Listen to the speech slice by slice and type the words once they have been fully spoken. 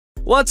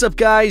What's up,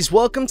 guys?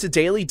 Welcome to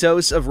Daily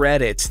Dose of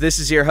Reddit. This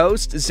is your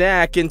host,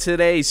 Zach, and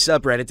today's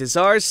subreddit is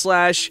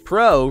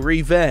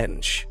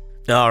r/ProRevenge.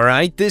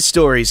 Alright, this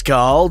story's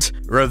called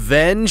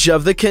Revenge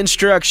of the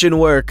Construction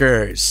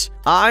Workers.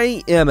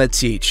 I am a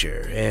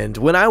teacher, and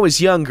when I was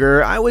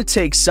younger, I would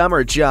take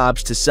summer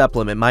jobs to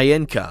supplement my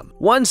income.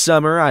 One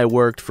summer, I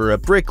worked for a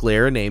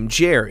bricklayer named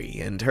Jerry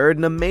and heard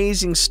an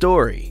amazing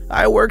story.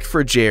 I worked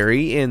for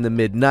Jerry in the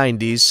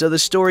mid-90s, so the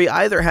story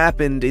either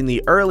happened in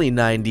the early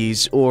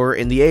 90s or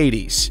in the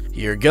 80s.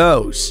 Here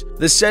goes.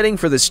 The setting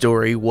for the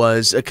story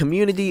was a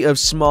community of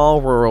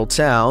small rural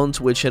towns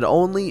which had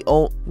only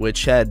one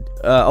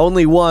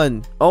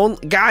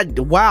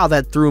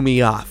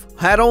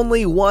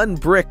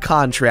brick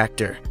contractor.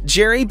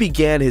 Jerry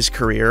began his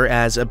career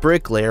as a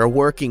bricklayer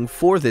working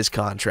for this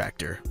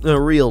contractor. A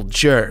real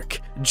jerk.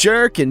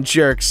 Jerk and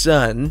Jerk's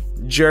son,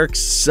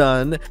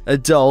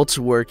 adult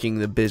working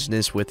the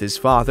business with his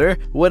father,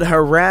 would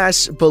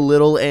harass,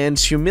 belittle, and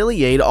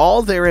humiliate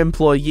all their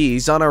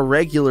employees on a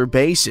regular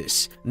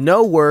basis.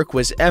 No work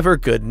was ever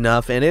good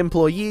enough, and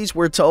employees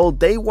were told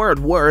they weren't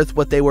worth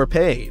what they were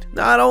paid.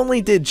 Not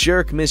only did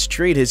Jerk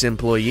mistreat his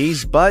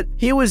employees, but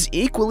he was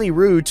equally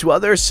rude to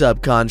other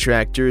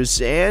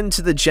subcontractors and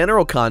to the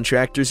general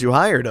contractors who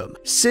hired him.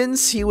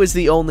 Since he was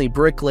the only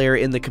bricklayer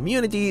in the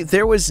community,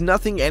 there was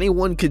nothing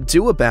anyone could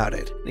do about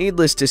it.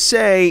 Needless to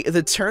say,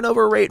 the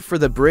turnover rate for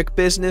the brick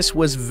business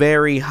was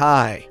very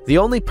high. The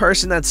only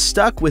person that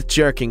stuck with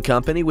Jerk and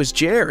Company was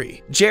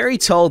Jerry. Jerry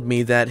told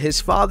me that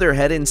his father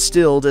had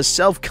instilled a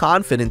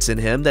self-confidence in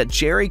him that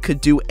Jerry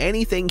could do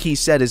anything he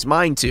set his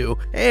mind to,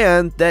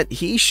 and that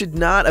he should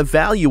not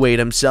evaluate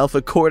himself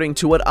according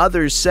to what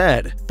others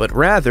said, but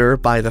rather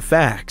by the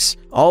facts.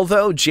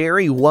 Although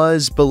Jerry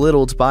was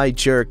belittled by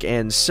Jerk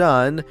and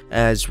Son,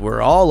 as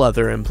were all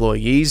other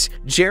employees,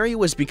 Jerry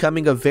was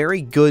becoming a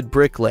very good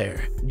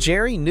bricklayer.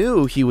 Jerry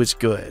knew he was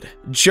good.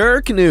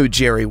 Jerk knew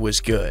Jerry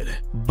was good.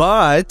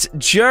 But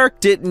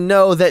Jerk didn't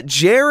know that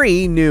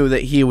Jerry knew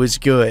that he was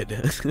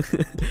good.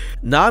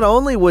 Not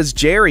only was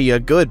Jerry a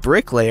good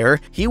bricklayer,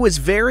 he was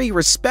very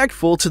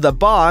respectful to the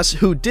boss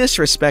who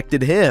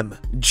disrespected him.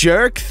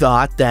 Jerk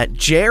thought that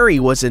Jerry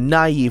was a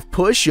naive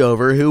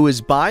pushover who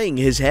was buying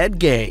his head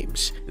games.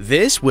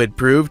 This would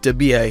prove to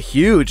be a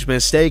huge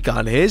mistake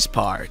on his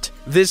part.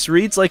 This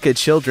reads like a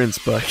children's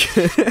book.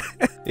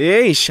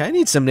 Yeesh, I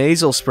need some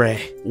nasal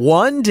spray.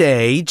 One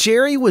day,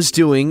 Jerry was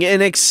doing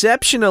an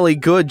exceptionally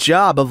good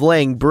job of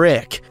laying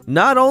brick.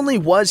 Not only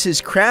was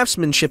his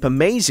craftsmanship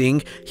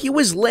amazing, he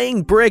was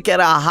laying brick at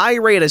a high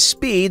rate of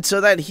speed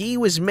so that he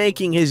was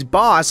making his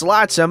boss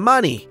lots of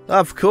money.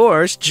 Of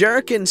course,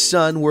 Jerk and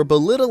Son were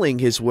belittling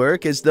his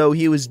work as though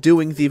he was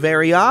doing the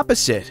very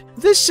opposite.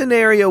 This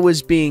scenario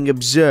was being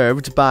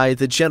observed by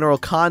the general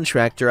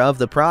contractor of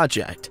the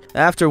project.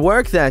 After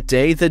work that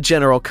day, the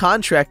general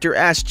contractor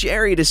asked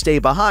Jerry to stay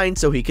behind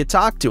so he could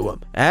talk to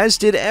him, as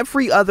did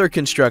every other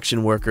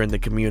construction worker in the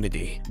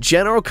community.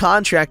 General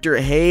contractor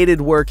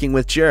hated working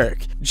with Jerk.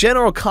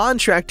 General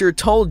contractor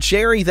told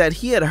Jerry that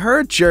he had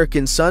heard Jerk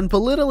and Son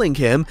belittling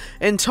him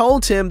and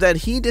told him that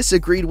he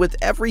disagreed with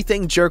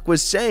everything Jerk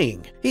was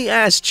saying. He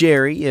asked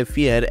Jerry if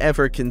he had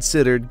ever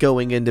considered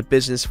going into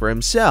business for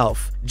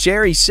himself.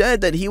 Jerry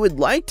said that he would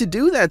like to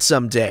do that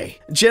someday.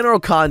 General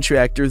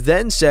contractor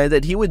then said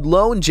that he would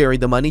loan Jerry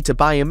the money to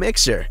buy a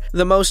mixer,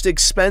 the most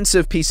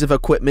expensive piece of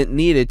equipment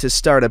needed to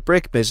start a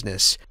brick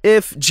business,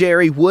 if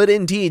Jerry would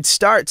indeed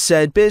start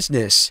said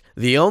business.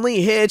 The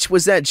only hitch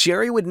was that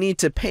Jerry would need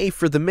to pay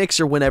for the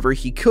mixer whenever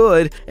he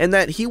could, and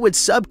that he would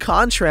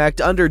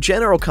subcontract under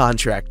general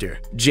contractor.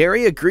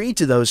 Jerry agreed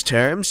to those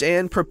terms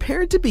and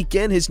prepared to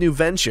begin his new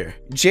venture.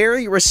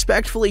 Jerry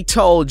respectfully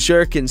told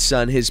Jerk and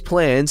Son his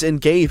plans and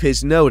gave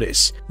his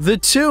notice. The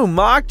two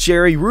mocked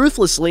Jerry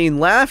ruthlessly and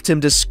laughed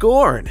him to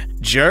scorn.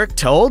 Jerk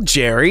told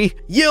Jerry,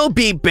 "You'll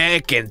be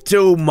back in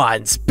 2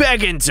 months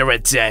begging to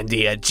return to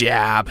your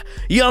job.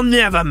 You'll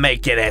never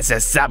make it as a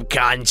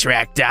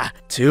subcontractor."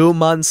 2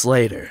 months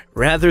later,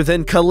 rather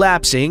than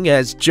collapsing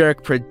as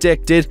Jerk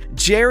predicted,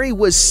 Jerry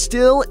was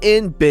still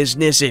in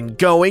business and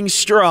going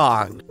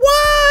strong.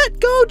 What?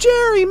 Go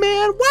Jerry,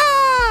 man!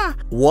 Wah!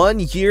 1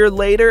 year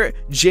later,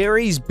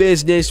 Jerry's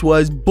business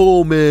was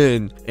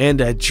booming,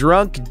 and a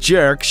drunk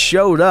Jerk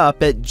showed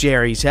up at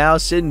Jerry's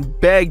house and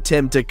begged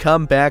him to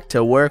come back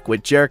to work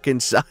with Jerk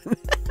and Son.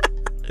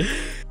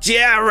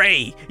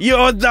 "Jerry,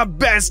 you're the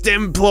best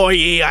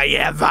employee I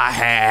ever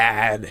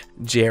had,"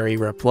 Jerry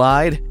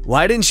replied.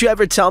 "Why didn't you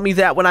ever tell me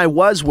that when I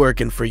was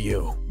working for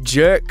you?"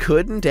 Jerk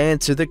couldn't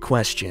answer the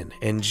question,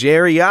 and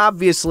Jerry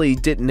obviously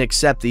didn't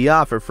accept the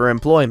offer for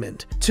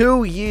employment.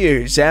 2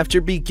 years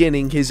after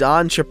beginning his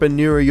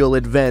entrepreneurial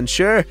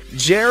adventure,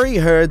 Jerry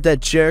heard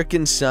that Jerk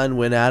and Son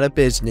went out of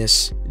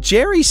business.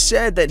 Jerry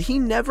said that he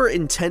never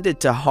intended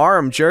to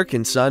harm Jerk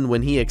and Son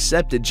when he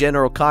accepted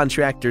general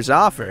contractor's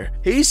offer.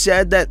 He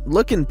said that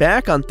looking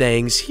back on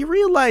things, he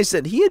realized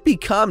that he had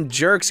become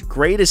Jerk's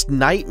greatest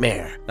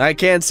nightmare. I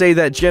can't say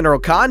that general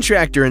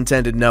contractor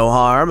intended no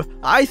harm.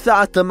 I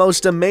thought the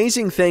most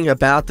amazing thing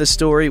about the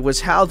story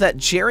was how that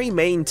Jerry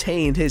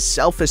maintained his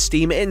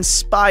self-esteem in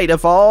spite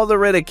of all the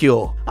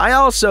ridicule. I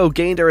also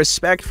gained a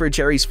respect for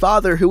Jerry's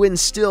father, who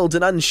instilled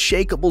an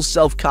unshakable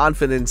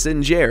self-confidence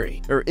in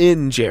Jerry.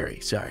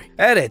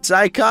 Edits,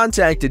 I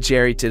contacted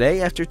Jerry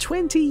today after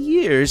 20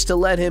 years to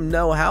let him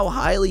know how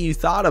highly you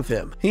thought of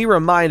him. He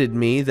reminded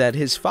me that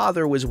his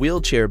father was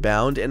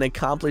wheelchair-bound and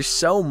accomplished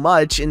so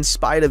much in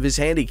spite of his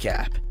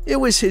handicap. It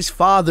was his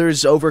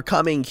father's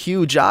overcoming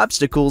huge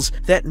obstacles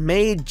that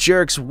made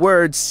Jerk's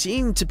words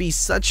seem to be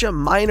such a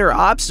minor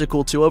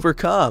obstacle to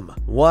overcome.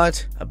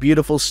 What a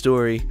beautiful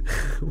story.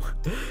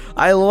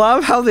 I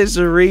love how this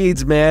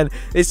reads, man.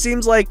 It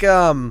seems like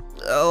a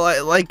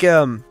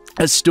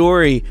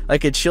story,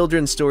 like a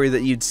children's story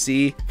that you'd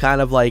see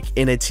kind of like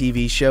in a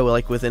TV show,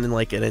 like within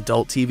like an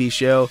adult TV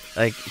show,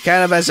 like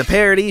kind of as a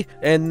parody.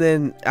 And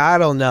then I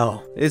don't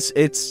know,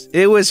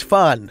 it was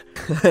fun.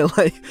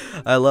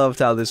 I loved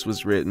how this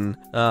was written.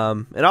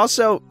 And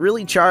also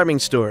really charming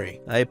story.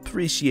 I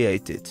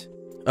appreciate it.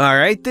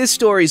 Alright, this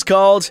story's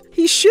called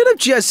He Should Have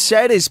Just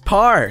Said His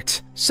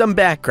Part. Some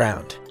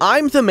background.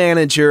 I'm the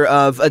manager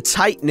of a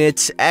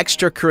tight-knit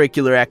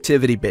extracurricular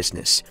activity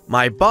business.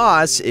 My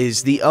boss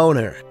is the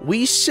owner.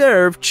 We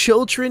serve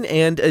children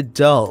and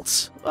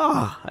adults.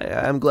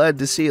 I'm glad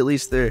to see at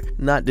least they're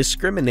not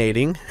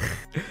discriminating.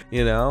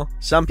 You know,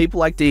 some people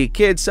like to eat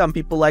kids, some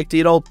people like to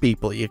eat old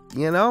people. You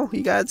know,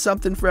 you got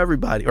something for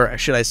everybody. Or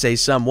should I say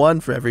someone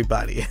for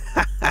everybody?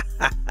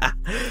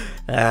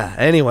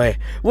 Anyway,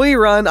 we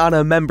run on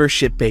a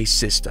membership-based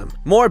system.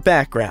 More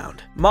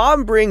background.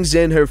 Mom brings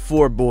in her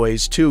 4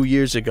 boys 2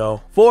 years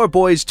ago. 4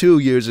 boys 2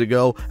 years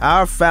ago,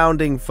 our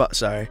founding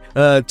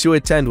to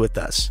attend with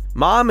us.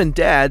 Mom and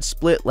Dad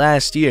split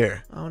last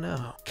year. Oh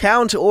no.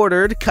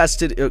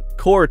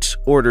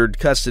 Court-ordered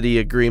custody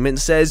agreement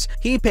says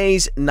he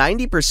pays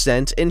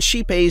 90% and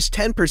she pays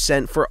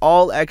 10% for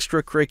all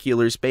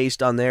extracurriculars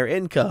based on their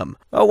income.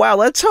 Oh wow,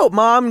 let's hope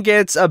Mom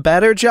gets a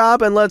better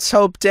job and let's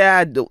hope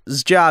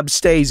Dad's job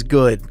stays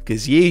good,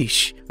 cause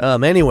yeesh.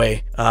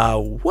 Anyway,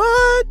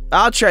 what?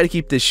 I'll try to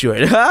keep this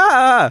short.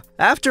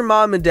 After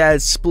Mom and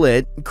Dad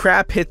split,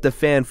 crap hit the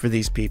fan for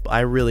these people.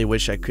 I really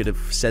wish I could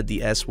have said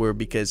the S word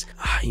because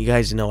you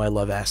guys know I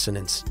love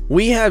assonance.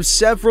 We have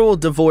several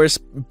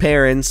divorced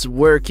parents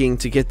working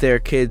to get their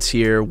kids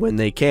here when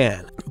they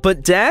can.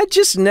 But Dad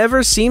just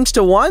never seems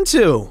to want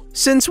to.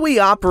 Since we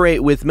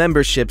operate with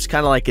memberships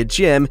kind of like a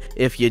gym,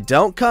 if you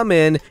don't come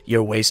in,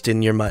 you're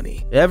wasting your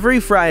money. Every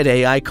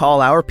Friday, I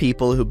call our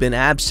people who've been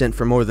absent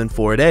for more than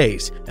 4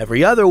 days.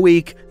 Every other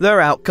week,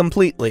 they're out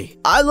completely.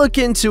 I look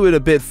into it a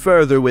bit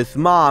further with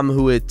Mom,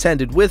 who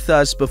attended with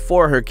us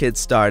before her kids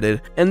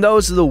started, and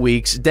those are the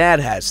weeks Dad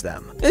has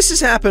them. This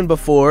has happened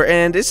before,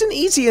 and it's an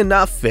easy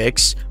enough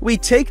fix. We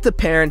take the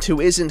parent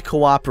who isn't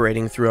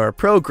cooperating through our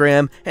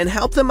program and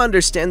help them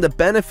understand the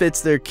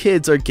benefits their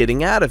kids are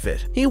getting out of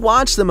it. He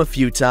watched them a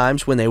few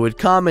times when they would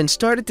come and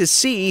started to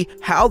see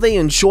how they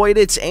enjoyed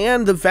it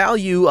and the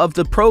value of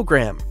the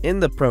program.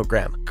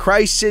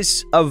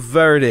 Crisis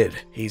averted.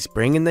 He's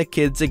bringing the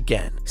kids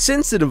again.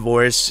 Since the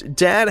divorce,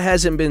 Dad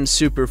hasn't been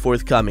super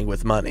forthcoming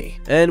with money.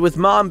 And with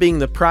Mom being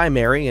the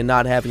primary and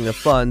not having the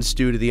funds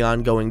due to the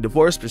ongoing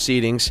divorce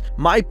proceedings,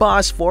 my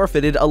boss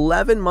forfeited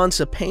 11 months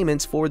of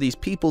payments for these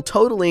people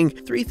totaling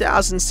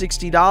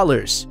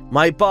 $3,060.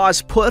 My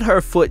boss put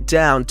her foot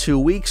down 2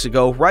 weeks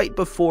ago right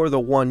before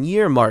the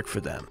 1-year mark for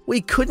them.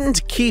 We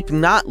couldn't keep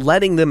not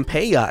letting them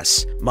pay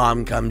us.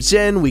 Mom comes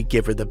in, we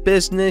give her the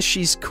business,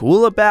 she's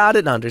cool about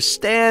it,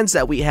 understands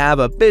that we have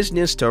a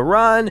business to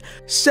run,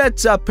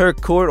 sets up her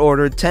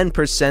court-ordered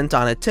 10%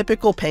 on a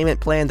typical payment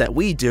plan that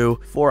we do,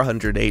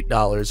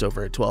 $408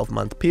 over a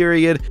 12-month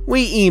period.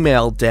 We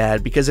emailed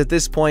Dad because at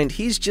this point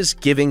he's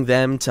just giving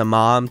them to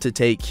Mom to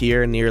take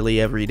here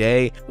nearly every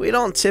day. We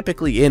don't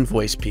typically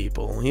invoice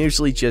people, we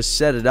usually just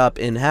set it up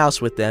in-house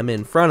with them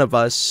in front of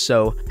us,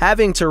 so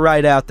having to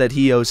write out that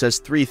he owes us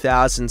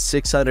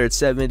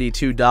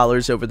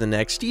 $3,672 over the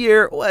next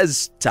year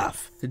was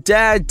tough.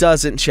 Dad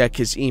doesn't check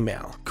his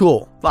email.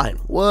 Cool, fine,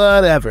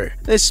 whatever.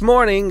 This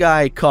morning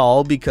I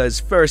call because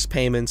first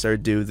payments are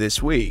due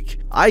this week.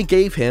 I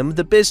gave him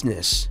the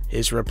business.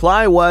 His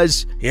reply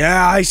was,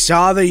 "Yeah, I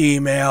saw the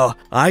email.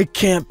 I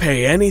can't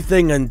pay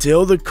anything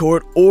until the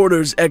court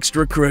orders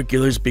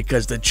extracurriculars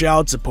because the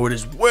child support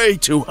is way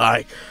too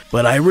high.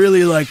 But I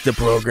really like the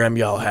program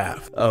y'all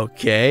have."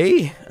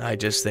 Okay, I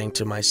just think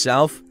to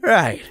myself,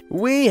 right,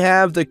 we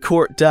have the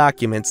court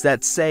documents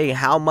that say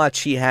how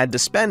much he had to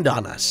spend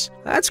on us.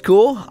 That's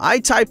cool. I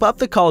type up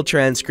the call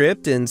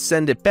transcript and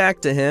send it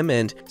back to him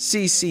and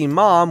CC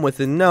Mom with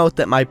a note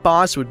that my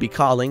boss would be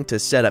calling to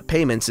set up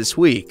payments this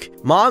week.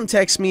 Mom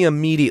texts me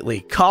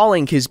immediately,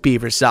 calling his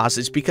beaver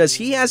sausage because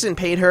he hasn't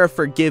paid her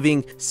for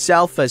giving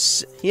self a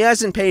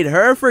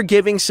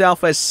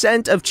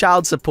cent of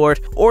child support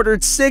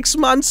ordered 6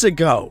 months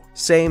ago.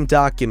 Same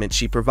document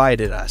she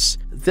provided us.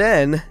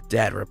 Then,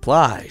 Dad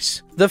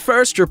replies. The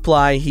first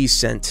reply he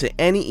sent to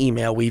any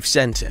email we've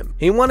sent him.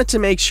 He wanted to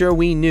make sure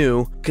we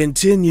knew,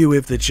 continue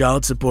if the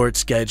child support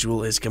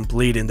schedule is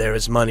complete and there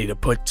is money to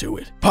put to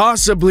it.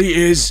 Possibly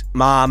is,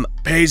 Mom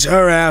pays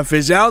her half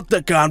is out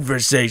the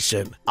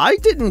conversation. I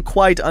didn't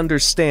quite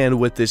understand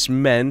what this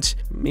meant,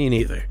 me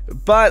neither.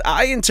 But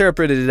I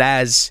interpreted it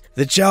as,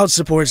 the child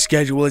support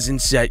schedule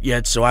isn't set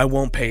yet, so I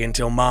won't pay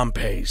until Mom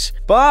pays.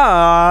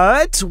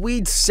 But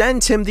we'd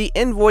sent him the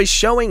invoice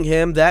showing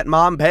him that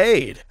Mom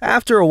paid.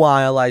 After a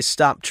while, I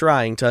stopped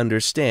trying to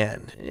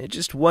understand. It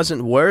just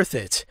wasn't worth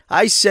it.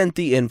 I sent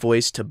the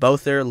invoice to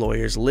both their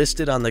lawyers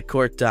listed on the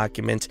court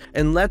document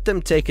and let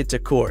them take it to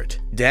court.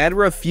 Dad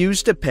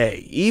refused to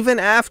pay, even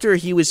after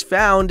he was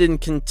found in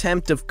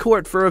contempt of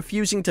court for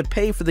refusing to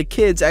pay for the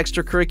kids'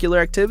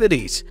 extracurricular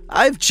activities.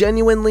 I've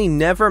genuinely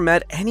never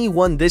met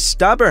anyone this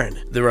stubborn.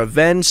 The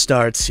revenge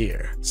starts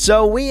here.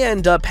 So we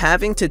end up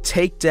having to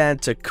take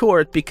Dad to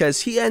court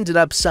because he ended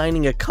up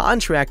signing a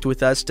contract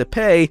with us to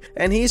pay,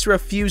 and he's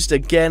refused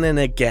again and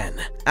again.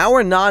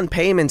 Our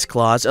non-payments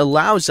clause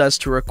allows us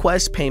to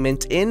request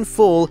payment in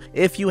full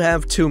if you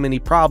have too many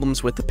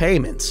problems with the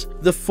payments.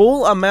 The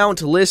full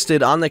amount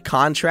listed on the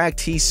contract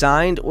he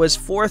signed was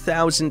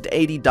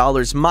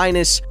 $4,080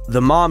 minus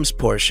the mom's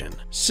portion.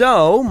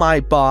 So, my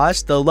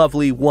boss, the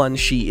lovely one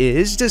she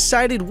is,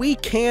 decided we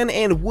can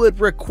and would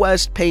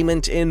request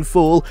payment in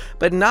full,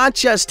 but not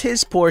just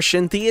his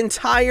portion, the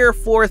entire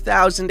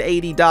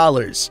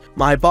 $4,080.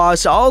 My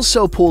boss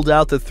also pulled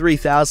out the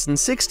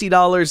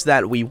 $3,060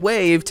 that we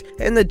waived,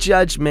 and the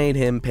judge made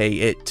him pay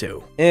it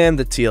too. And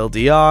the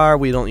TLDR,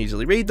 we don't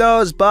usually read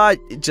those, but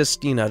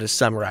just, to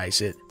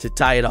summarize it, to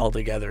tie it all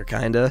together,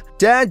 kinda.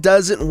 Dad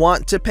doesn't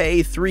want to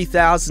pay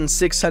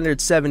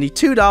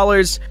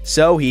 $3,672,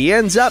 so he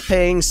ends up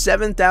paying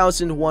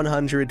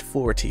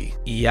 $7,140.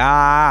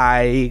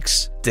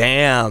 Yikes.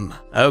 Damn.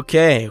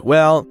 Okay,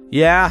 well,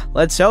 yeah,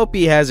 let's hope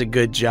he has a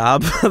good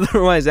job,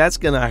 otherwise that's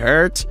gonna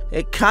hurt.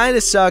 It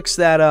kinda sucks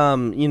that,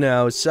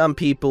 some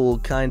people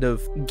kind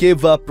of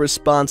give up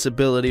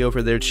responsibility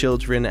over their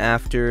children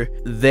after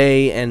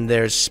they and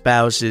their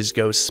spouses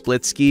go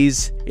split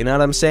skis. You know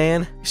what I'm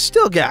saying? You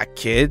still got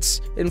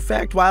kids. In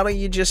fact, why don't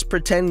you just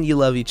pretend you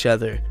love each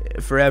other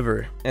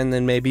forever, and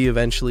then maybe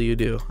eventually you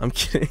do. I'm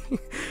kidding.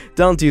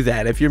 Don't do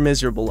that if you're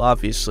miserable,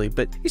 obviously,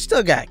 but you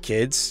still got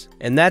kids.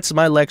 And that's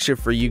my lecture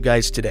for you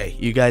guys today.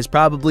 You guys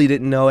probably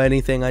didn't know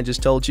anything I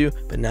just told you,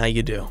 but now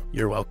you do.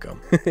 You're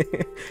welcome.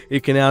 You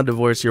can now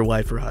divorce your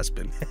wife or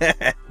husband.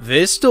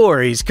 This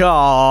story's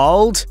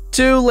called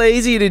Too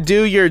Lazy to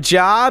Do Your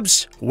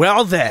Jobs?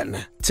 Well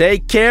then,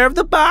 take care of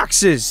the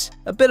boxes.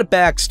 A bit of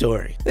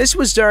backstory. This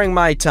was during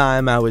my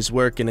time I was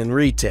working in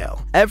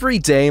retail. Every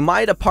day,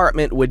 my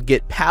department would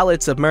get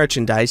pallets of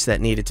merchandise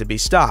that needed to be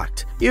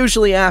stocked.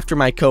 Usually after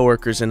my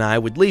coworkers and I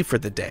would leave for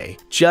the day,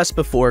 just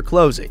before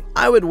closing.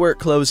 I would work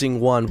closing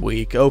one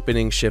week,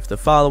 opening shift the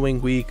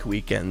following week,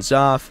 weekends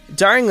off.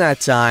 During that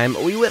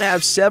time, we would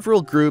have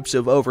several groups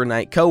of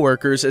overnight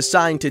coworkers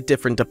assigned to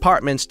different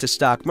departments to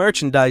stock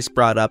merchandise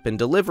brought up in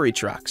delivery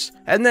trucks,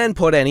 and then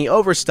put any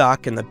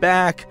overstock in the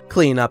back,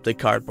 clean up the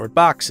cardboard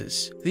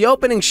boxes. The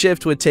opening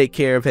shift would take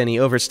care of any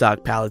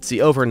overstock pallets the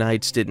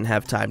overnights didn't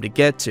have time to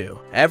get to.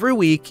 Every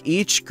week,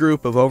 each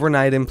group of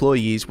overnight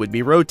employees would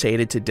be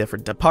rotated to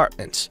different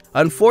departments.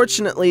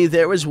 Unfortunately,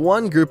 there was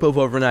one group of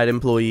overnight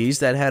employees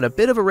that had a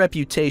bit of a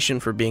reputation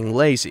for being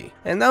lazy,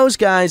 and those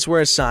guys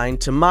were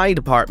assigned to my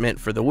department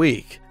for the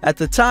week. At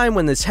the time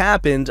when this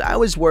happened, I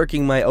was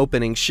working my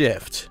opening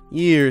shift,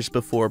 years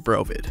before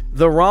Brovid.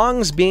 The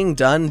wrongs being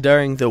done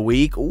during the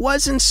week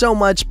wasn't so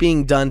much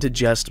being done to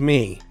just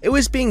me. It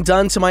was being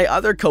done to my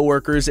other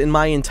coworkers in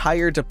my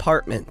entire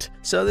department.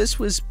 So this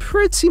was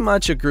pretty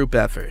much a group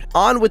effort.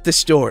 On with the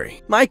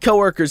story. My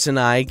coworkers and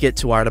I get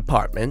to our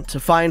department to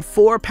find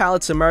 4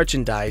 pallets of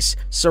merchandise,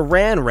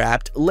 saran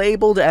wrapped,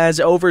 labeled as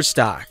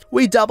overstocked.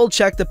 We double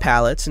check the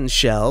pallets and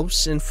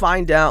shelves and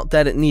find out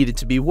that it needed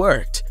to be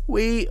worked.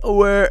 We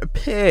were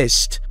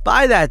pissed.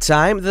 By that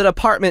time, the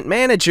department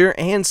manager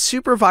and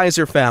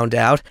supervisor found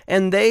out,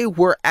 and they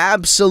were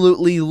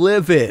absolutely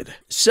livid.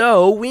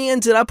 So, we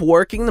ended up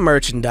working the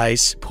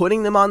merchandise,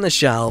 putting them on the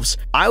shelves.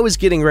 I was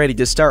getting ready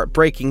to start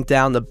breaking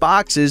down the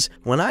boxes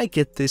when I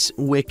get this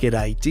wicked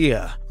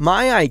idea.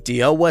 My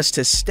idea was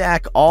to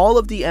stack all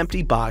of the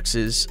empty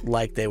boxes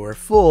like they were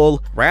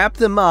full, wrap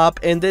them up,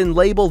 and then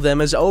label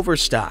them as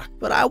overstock.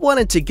 But I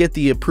wanted to get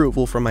the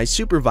approval from my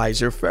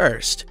supervisor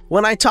first.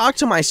 When I talked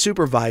to my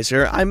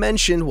supervisor, I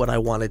mentioned what I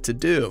wanted to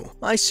do.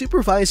 My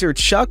supervisor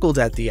chuckled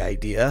at the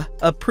idea,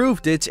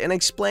 approved it, and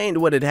explained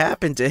what had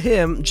happened to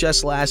him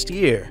just last year.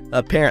 year.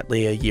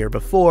 Apparently, a year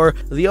before,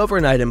 the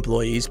overnight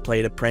employees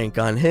played a prank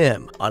on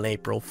him on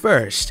April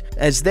 1st,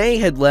 as they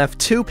had left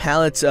 2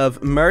 pallets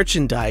of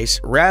merchandise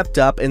wrapped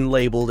up and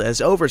labeled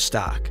as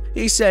overstock.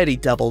 He said he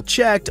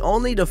double-checked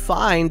only to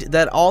find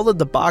that all of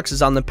the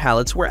boxes on the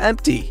pallets were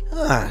empty.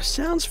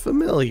 Sounds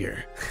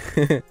familiar.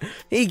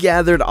 He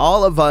gathered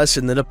all of us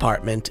in the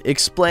department,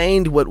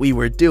 explained what we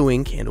were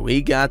doing, and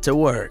we got to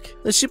work.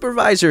 The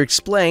supervisor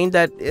explained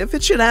that if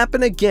it should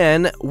happen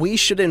again, we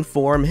should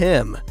inform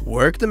him.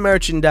 Work the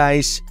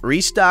merchandise,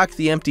 restock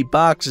the empty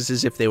boxes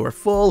as if they were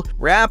full,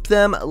 wrap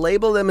them,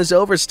 label them as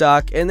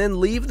overstock, and then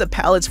leave the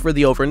pallets for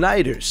the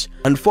overnighters.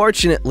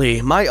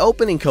 Unfortunately, my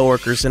opening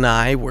coworkers and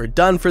I were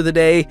done for the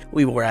day.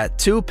 We were at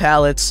 2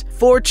 pallets.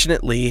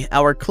 Fortunately,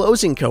 our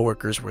closing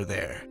coworkers were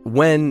there.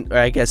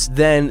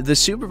 Then, the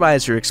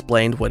supervisor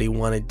explained what he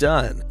wanted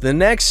done. The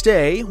next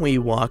day, we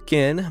walk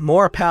in,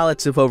 more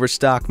pallets of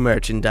overstock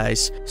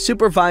merchandise.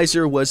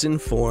 Supervisor was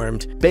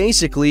informed.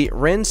 Basically,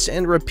 rinse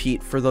and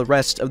repeat for the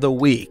rest of the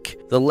week.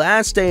 The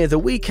last day of the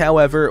week,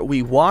 however,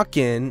 we walk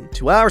in.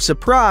 To our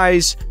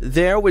surprise,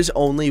 there was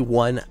only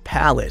 1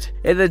 pallet.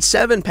 It had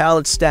 7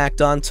 pallets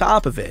stacked on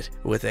top of it,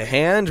 with a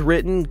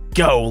handwritten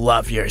 "Go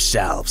love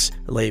yourselves"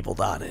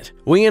 labeled on it.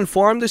 We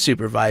informed the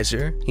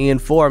supervisor. He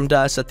informed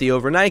us that the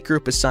overnight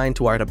group assigned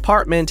to our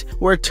department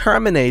were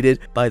terminated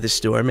by the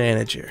store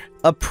manager.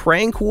 A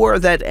prank war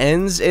that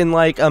ends in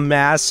like a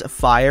mass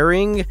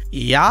firing?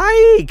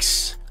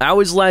 Yikes! I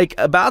was like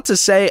about to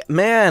say,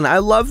 man, I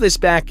love this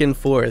back and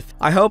forth.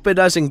 I hope it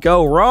doesn't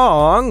go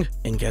wrong.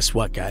 And guess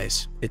what,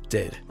 guys? It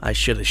did. I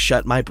should have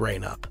shut my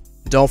brain up.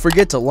 Don't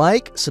forget to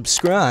like,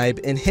 subscribe,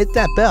 and hit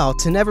that bell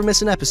to never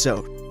miss an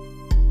episode.